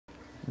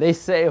They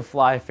say a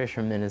fly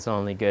fisherman is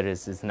only good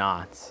as his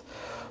knots.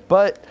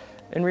 But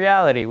in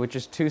reality, with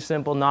just 2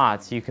 simple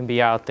knots, you can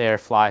be out there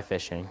fly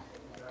fishing.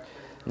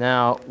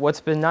 Now, what's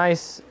been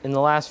nice in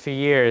the last few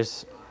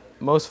years,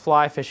 most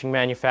fly fishing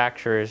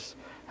manufacturers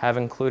have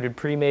included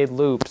pre-made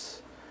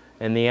loops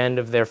in the end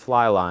of their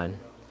fly line.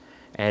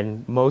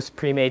 And most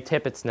pre-made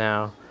tippets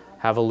now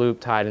have a loop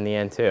tied in the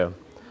end too.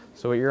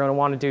 So what you're going to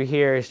want to do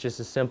here is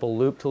just a simple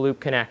loop-to-loop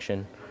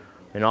connection.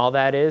 And all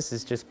that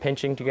is just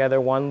pinching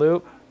together one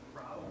loop,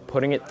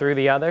 putting it through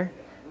the other,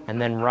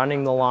 and then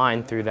running the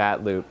line through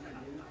that loop.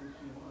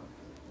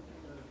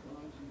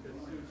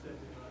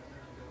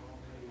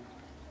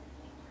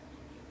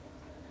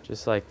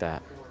 Just like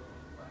that.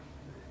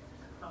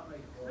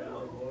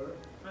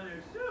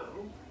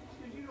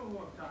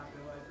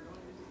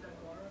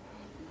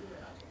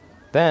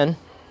 Then,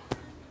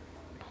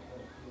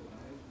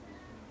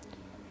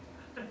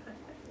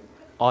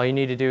 all you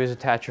need to do is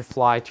attach your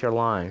fly to your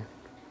line.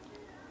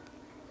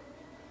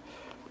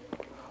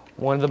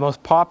 One of the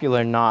most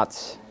popular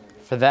knots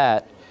for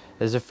that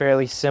is a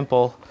fairly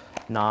simple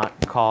knot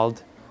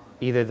called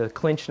either the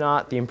clinch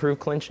knot, the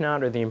improved clinch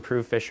knot, or the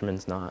improved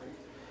fisherman's knot.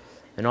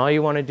 And all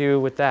you want to do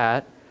with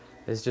that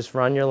is just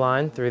run your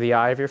line through the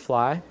eye of your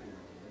fly.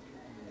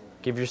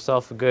 Give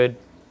yourself a good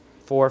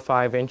 4 or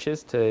 5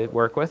 inches to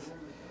work with.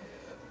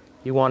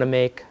 You want to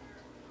make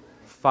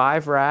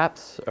 5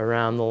 wraps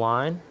around the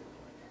line.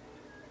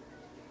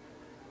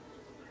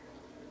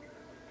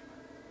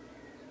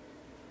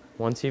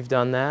 Once you've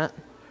done that,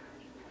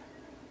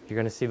 you're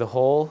going to see the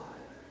hole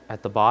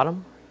at the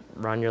bottom.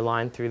 Run your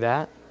line through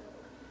that.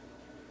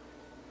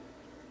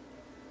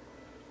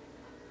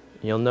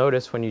 You'll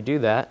notice when you do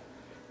that,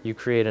 you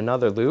create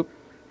another loop,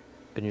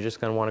 and you're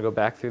just going to want to go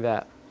back through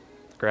that.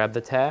 Grab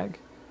the tag,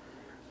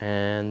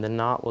 and the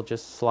knot will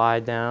just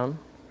slide down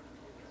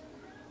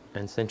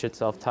and cinch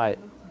itself tight.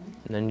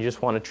 And then you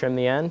just want to trim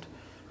the end,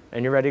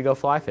 and you're ready to go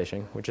fly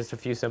fishing with just a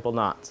few simple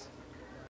knots.